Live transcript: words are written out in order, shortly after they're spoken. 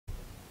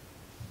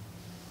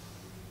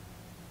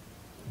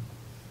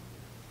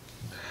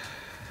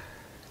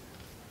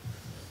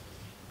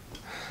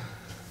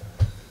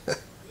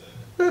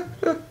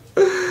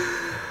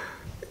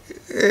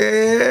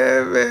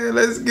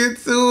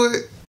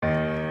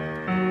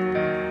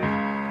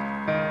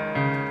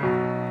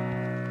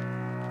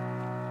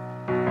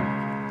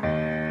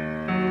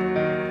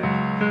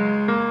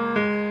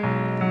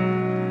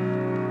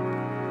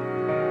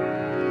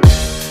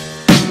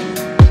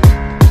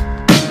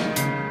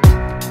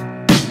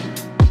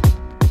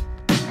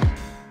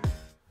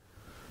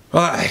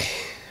Alright,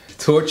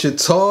 Torture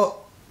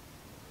Talk.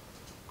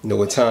 You know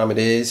what time it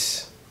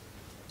is.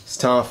 It's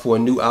time for a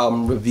new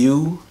album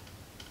review.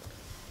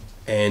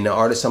 And the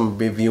artist I'm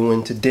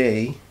reviewing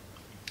today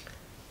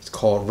is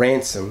called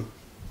Ransom.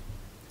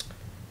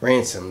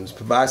 Ransom. To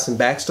provide some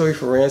backstory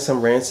for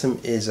Ransom.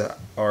 Ransom is an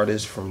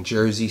artist from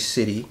Jersey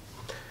City.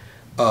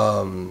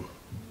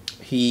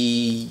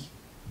 He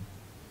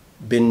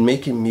been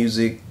making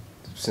music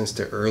since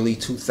the early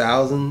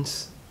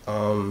 2000s.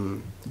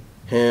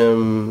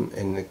 Him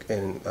and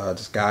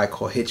this guy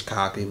called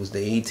Hitchcock. It was the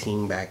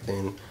A-Team back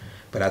then,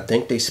 but I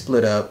think they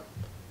split up,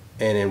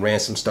 and then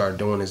Ransom started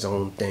doing his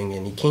own thing,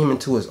 and he came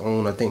into his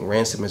own. I think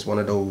Ransom is one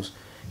of those.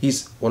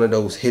 He's one of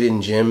those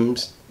hidden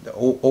gems, the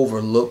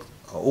overlooked,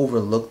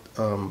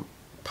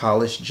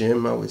 polished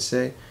gem, I would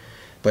say.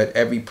 But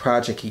every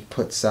project he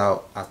puts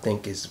out, I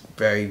think, is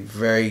very,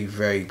 very,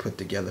 very put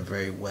together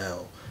very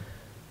well.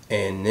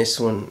 And this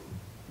one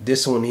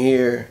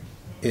here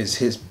is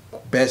his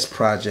best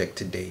project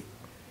to date.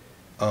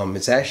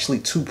 It's actually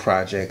two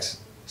projects,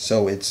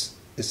 so it's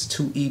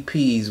two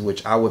EPs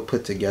which I would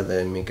put together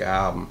and make an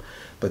album.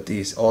 But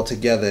these all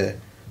together,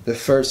 the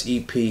first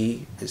EP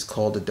is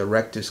called the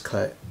Director's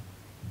Cut.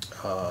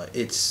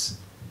 It's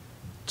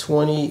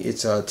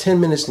 10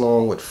 minutes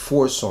long with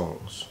 4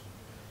 songs.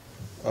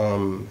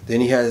 Then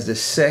he has the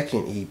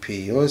second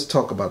EP. Let's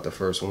talk about the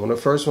first one. The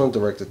first one,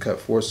 Director's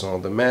Cut, 4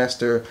 songs. The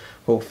Master,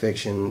 Hope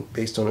Fiction,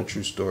 Based on a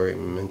True Story,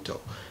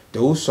 Memento.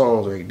 Those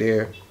songs right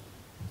there.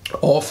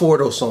 All 4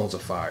 of those songs are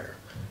fire.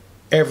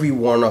 Every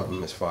one of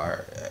them is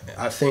fire.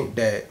 I think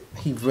that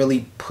he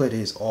really put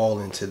his all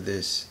into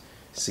this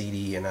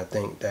CD, and I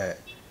think that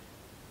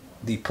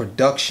the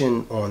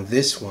production on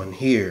this one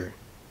here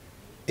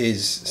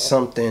is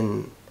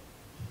something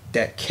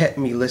that kept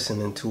me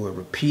listening to it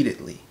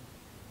repeatedly.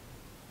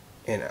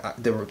 And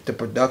the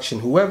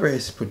production, whoever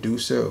his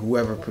producer,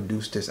 whoever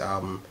produced this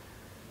album,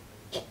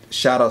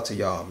 shout out to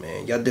y'all,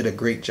 man. Y'all did a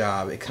great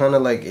job. It kind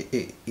of like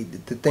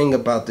the thing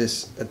about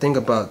this,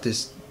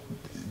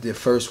 the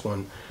first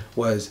one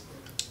was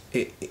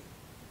it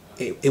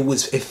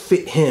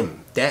fit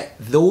him.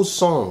 Those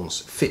songs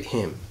fit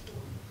him.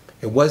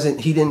 It wasn't,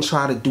 he didn't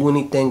try to do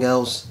anything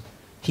else.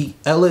 He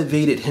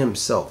elevated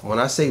himself. When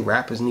I say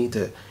rappers need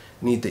to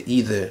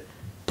either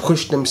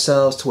push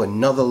themselves to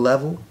another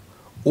level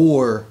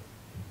or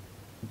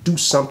do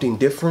something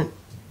different,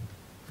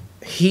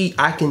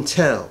 I can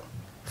tell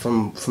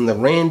from the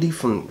Randy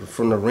from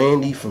the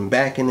Randy from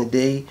back in the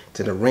day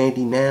to the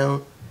Randy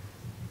now,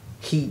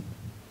 he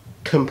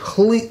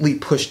completely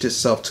pushed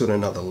himself to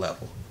another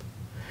level.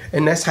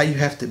 And that's how you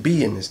have to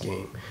be in this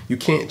game. You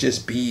can't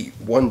just be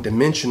one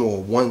dimensional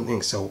or one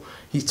thing. So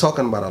he's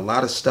talking about a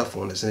lot of stuff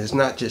on this, and it's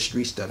not just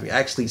street stuff. He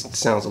actually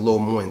sounds a little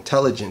more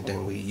intelligent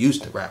than we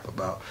used to rap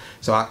about.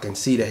 So I can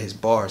see that his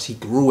bars, he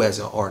grew as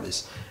an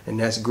artist, and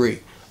that's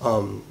great.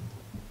 So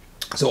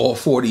all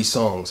 4 of these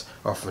songs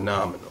are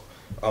phenomenal.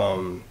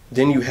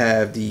 Then you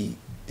have the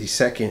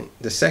second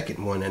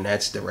one, and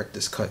that's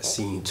Director's Cut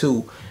Scene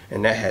 2,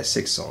 and that has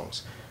 6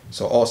 songs.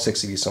 So all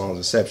 6 of these songs,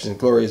 Exception,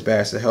 Glorious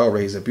Bastard,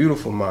 Hellraiser,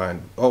 Beautiful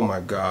Mind, Oh My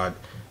God,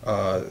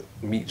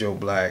 Meet Joe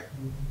Black,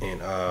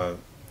 and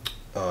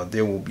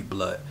There Will Be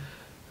Blood.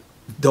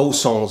 Those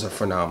songs are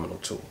phenomenal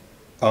too.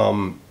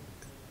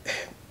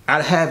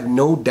 I have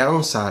no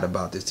downside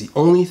about this. The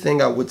only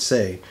thing I would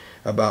say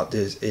about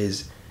this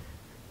is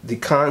the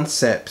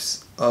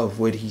concepts of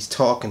what he's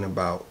talking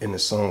about in the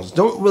songs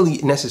don't really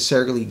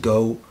necessarily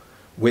go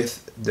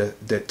with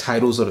the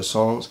titles of the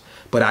songs,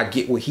 but I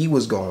get where he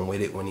was going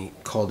with it when he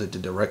called it the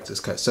Director's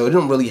Cut. So it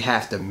don't really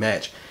have to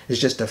match. It's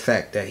just the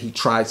fact that he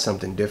tried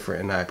something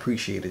different, and I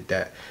appreciated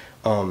that.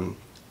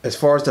 As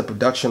far as the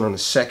production on the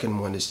second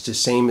one, it's the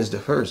same as the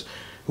first.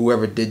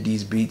 Whoever did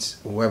these beats,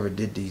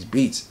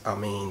 I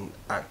mean,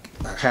 I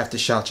have to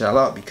shout y'all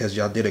out because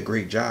y'all did a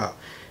great job.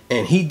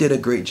 And he did a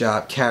great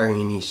job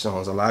carrying these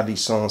songs. A lot of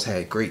these songs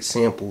had great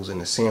samples, and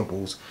the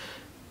samples,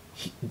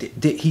 he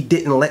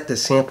didn't let the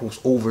samples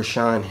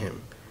overshine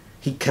him.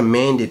 He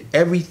commanded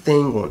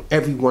everything on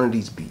every one of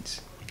these beats.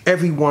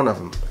 Every one of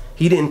them.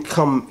 He didn't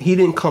come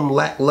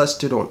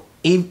lackluster on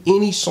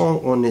any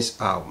song on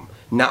this album.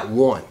 Not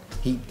one.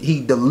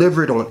 He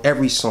delivered on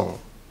every song.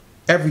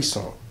 Every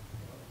song.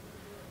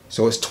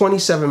 So it's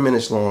 27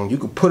 minutes long. You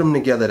could put them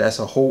together. That's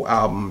a whole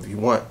album if you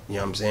want. You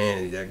know what I'm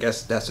saying? I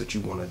guess that's what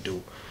you want to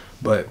do.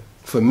 But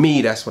for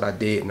me, that's what I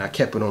did, and I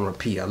kept it on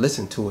repeat. I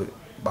listened to it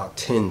about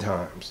 10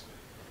 times,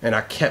 and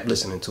I kept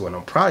listening to it.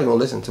 I'm probably gonna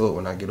listen to it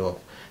when I get off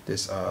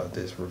this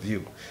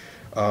review.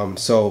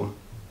 So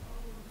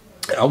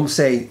I would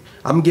say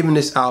I'm giving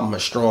this album a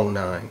strong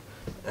 9,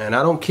 and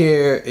I don't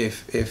care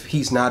if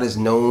he's not as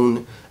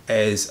known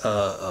as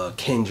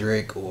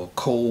Kendrick or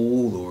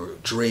Cole or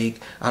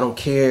Drake. I don't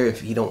care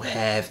if he don't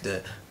have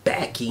the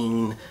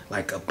backing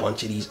like a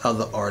bunch of these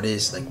other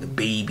artists like the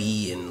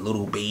Baby and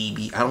Little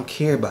Baby. I don't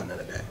care about none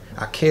of that.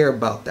 I care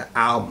about the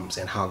albums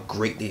and how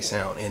great they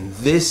sound, and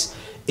this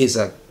is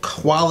a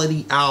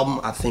quality album.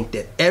 I think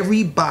that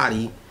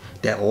everybody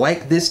that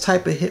like this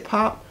type of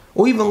hip-hop,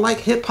 or even like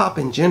hip-hop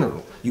in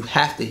general, you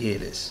have to hear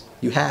this.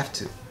 You have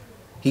to.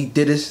 He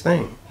did his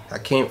thing. I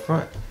can't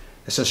front.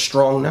 It's a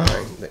strong 9.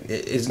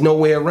 It's no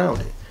way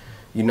around it.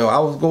 You know, I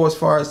would go as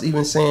far as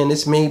even saying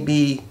this may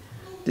be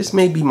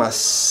my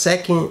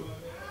second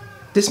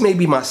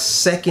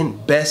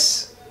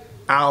best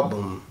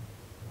album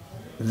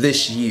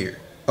this year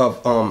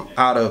of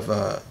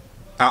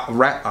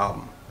rap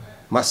album.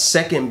 My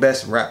second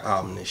best rap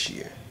album this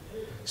year.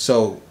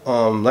 So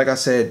like I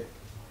said,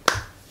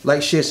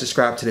 like, share,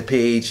 subscribe to the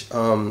page.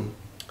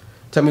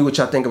 Tell me what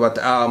y'all think about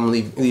the album.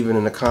 Leave it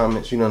in the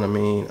comments. You know what I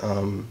mean.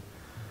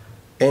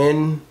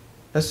 And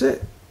that's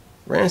it.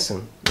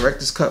 Ransom,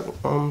 director's cut,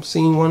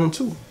 scene 1 and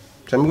 2.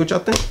 Tell me what y'all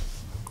think.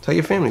 Tell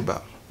your family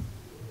about it.